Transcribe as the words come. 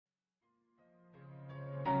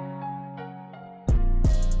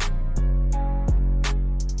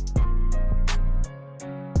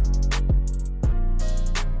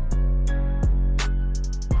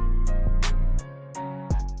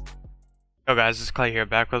Yo guys, it's Clay here,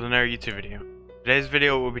 back with another YouTube video. Today's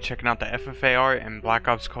video we'll be checking out the FFAR and Black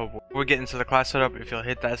Ops Cold War. Before we get into the class setup, if you'll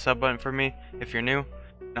hit that sub button for me if you're new,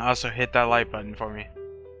 and also hit that like button for me.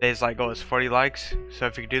 Today's like goal is 40 likes, so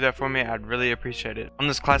if you could do that for me, I'd really appreciate it. On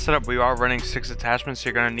this class setup, we are running 6 attachments, so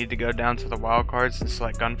you're going to need to go down to the wildcards and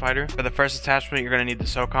select Gunfighter. For the first attachment, you're going to need the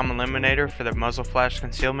SOCOM Eliminator for the muzzle flash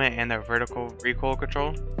concealment and the vertical recoil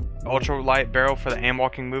control. The ultra light barrel for the aim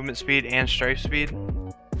walking movement speed and strafe speed.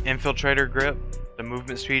 Infiltrator grip, the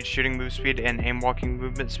movement speed, shooting move speed, and aim walking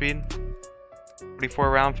movement speed. 44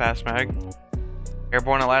 round fast mag.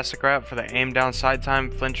 Airborne elastic wrap for the aim down side time,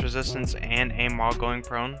 flinch resistance, and aim while going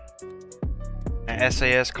prone. An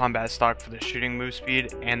SAS combat stock for the shooting move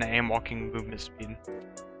speed and the aim walking movement speed.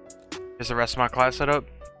 Here's the rest of my class setup.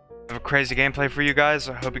 I have a crazy gameplay for you guys.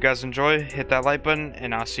 I hope you guys enjoy. Hit that like button,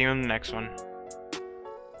 and I'll see you in the next one.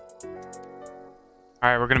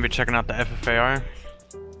 Alright, we're going to be checking out the FFAR.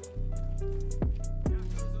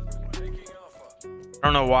 I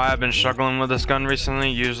don't know why I've been struggling with this gun recently.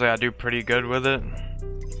 Usually I do pretty good with it.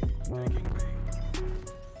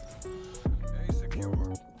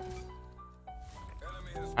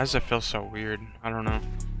 Why does it feel so weird? I don't know.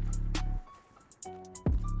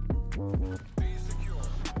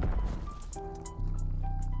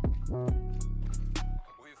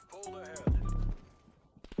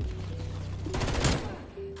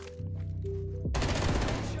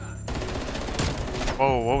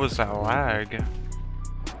 Whoa, what was that lag?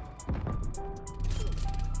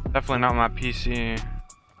 Definitely not my PC.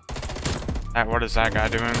 What is that guy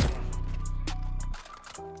doing?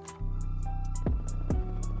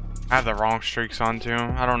 I have the wrong streaks on too.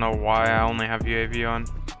 I don't know why I only have UAV on.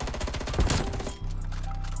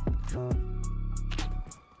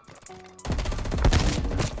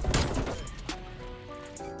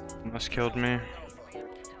 Almost killed me.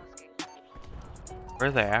 Where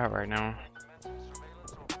are they at right now?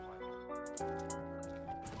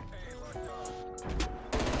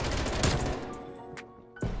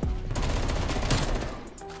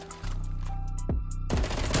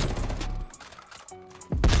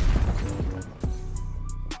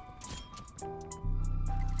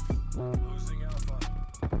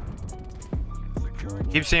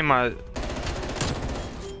 Keep seeing my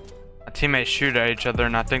teammates shoot at each other,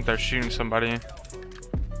 and I think they're shooting somebody.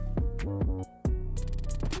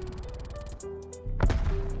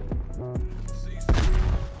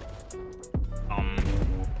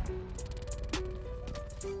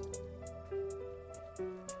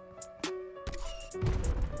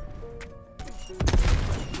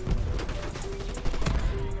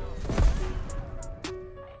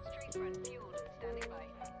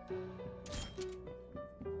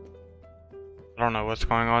 I don't know what's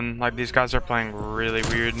going on. Like, these guys are playing really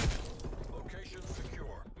weird. Location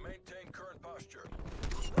secure. Maintain current posture.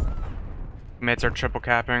 Mates are triple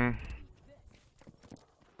capping.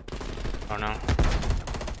 Oh no.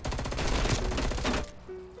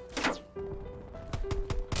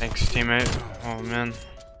 Thanks, teammate. Oh man.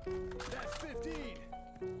 That's 15.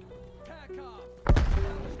 Pack off.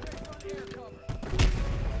 Air cover.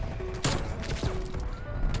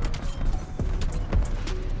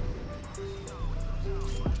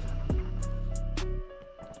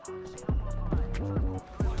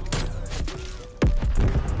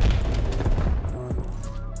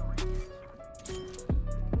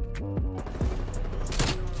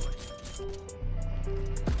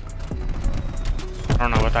 I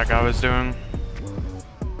don't know what that guy was doing.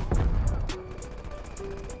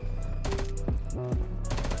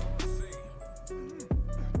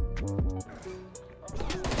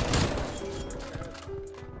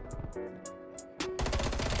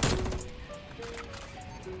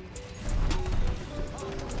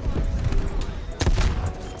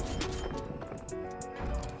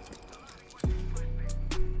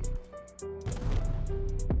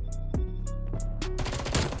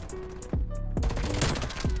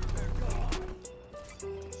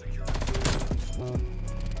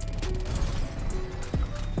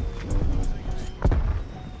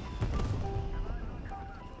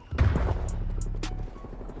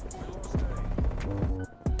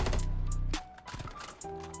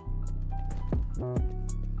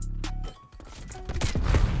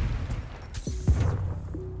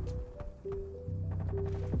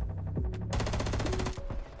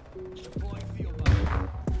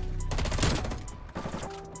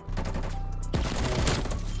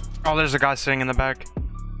 Oh, there's a guy sitting in the back.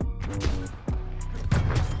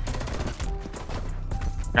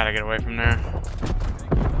 Gotta get away from there.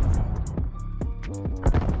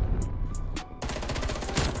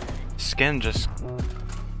 Skin just...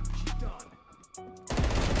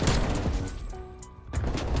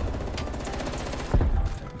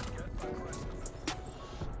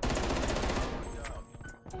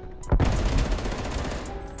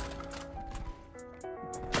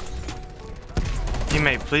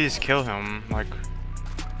 Teammate, please kill him. Like,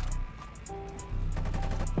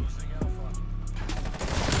 Losing Alpha.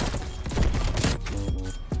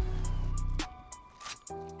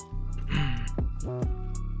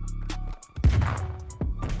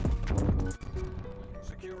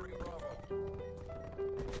 Securing Bravo.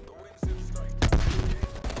 The wind's in sight.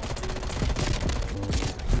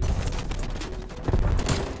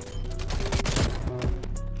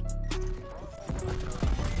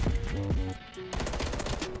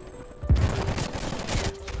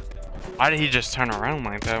 why did he just turn around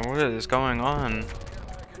like that? What is going on?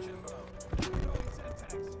 Package inbound.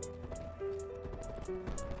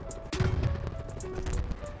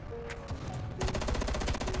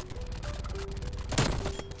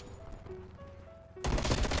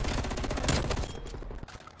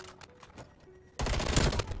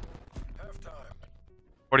 Halftime.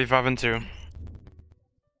 45 and 2.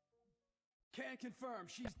 Can confirm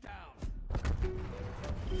she's down.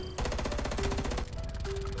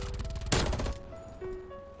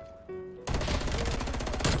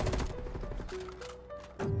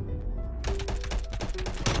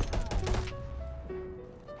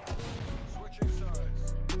 Switching sides.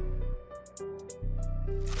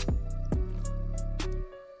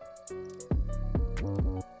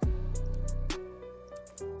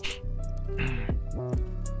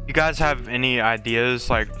 You guys have any ideas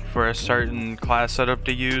like for a certain class setup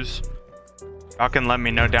to use? Y'all can let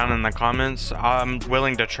me know down in the comments. I'm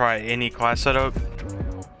willing to try any class setup.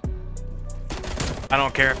 I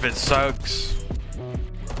don't care if it sucks.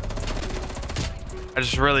 I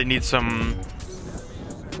just really need some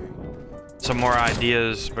more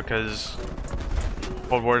ideas because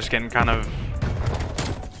Cold War's getting kind of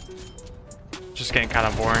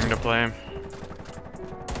boring to play.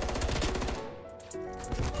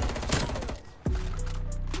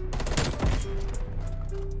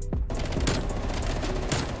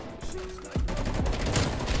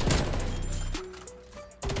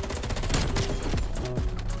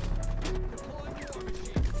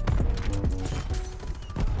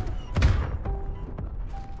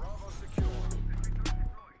 Bravo secure.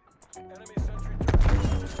 Enemy sentry turret.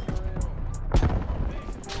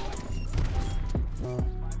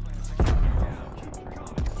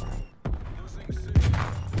 Losing C.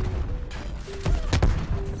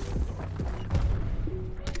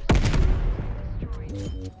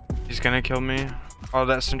 He's gonna kill me. Oh,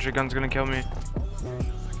 that sentry gun's gonna kill me. All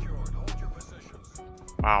locations secured. Hold your positions.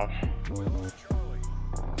 Wow. We lost Charlie.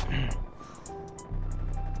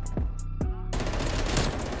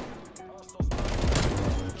 Hostile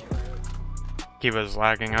spotted. He was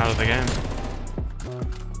lagging out of the game.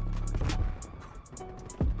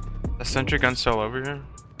 The sentry gun's still over here?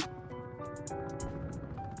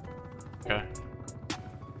 Okay.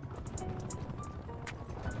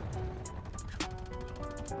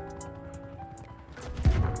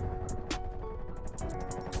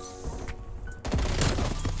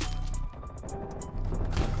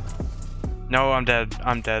 No, I'm dead.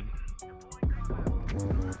 I'm dead.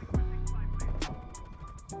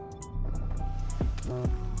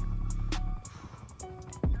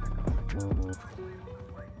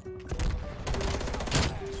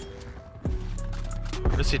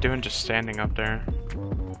 What is he doing just standing up there?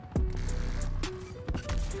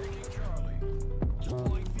 Taking Charlie.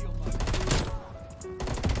 Deploying field level.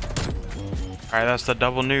 Alright, that's the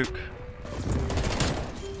double nuke.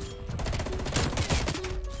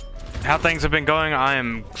 How things have been going, I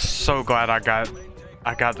am so glad I got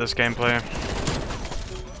this gameplay.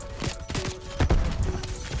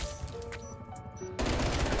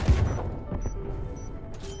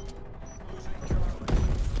 Losing Charlie.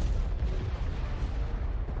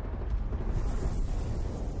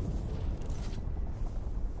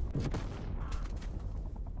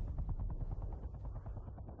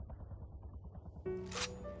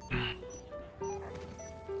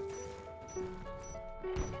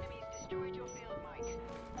 Enemies destroyed your field, Mike.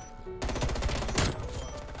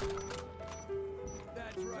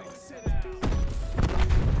 That's right. Sit down.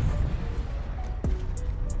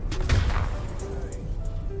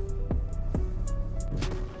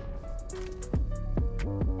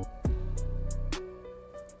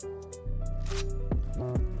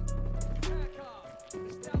 TACOM.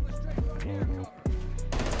 Establish straight front air cover.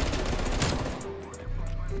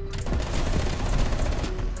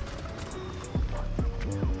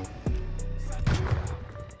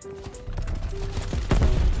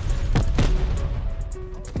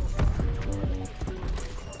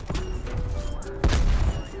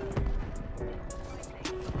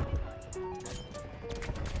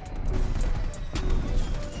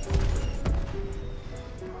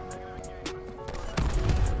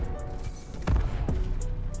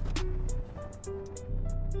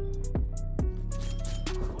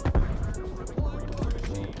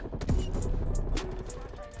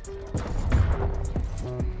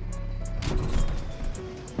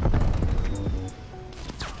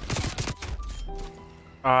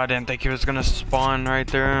 Oh, I didn't think he was gonna spawn right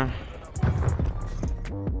there.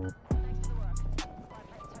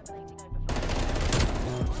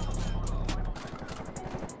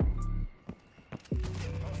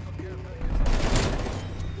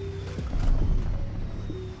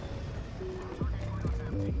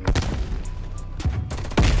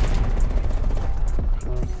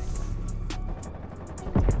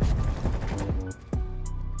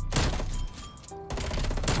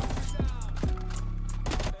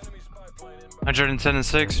 Enemy spy plane inbound. 110 and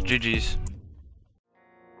 6, GG's.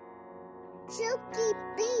 Chokey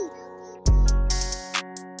beat.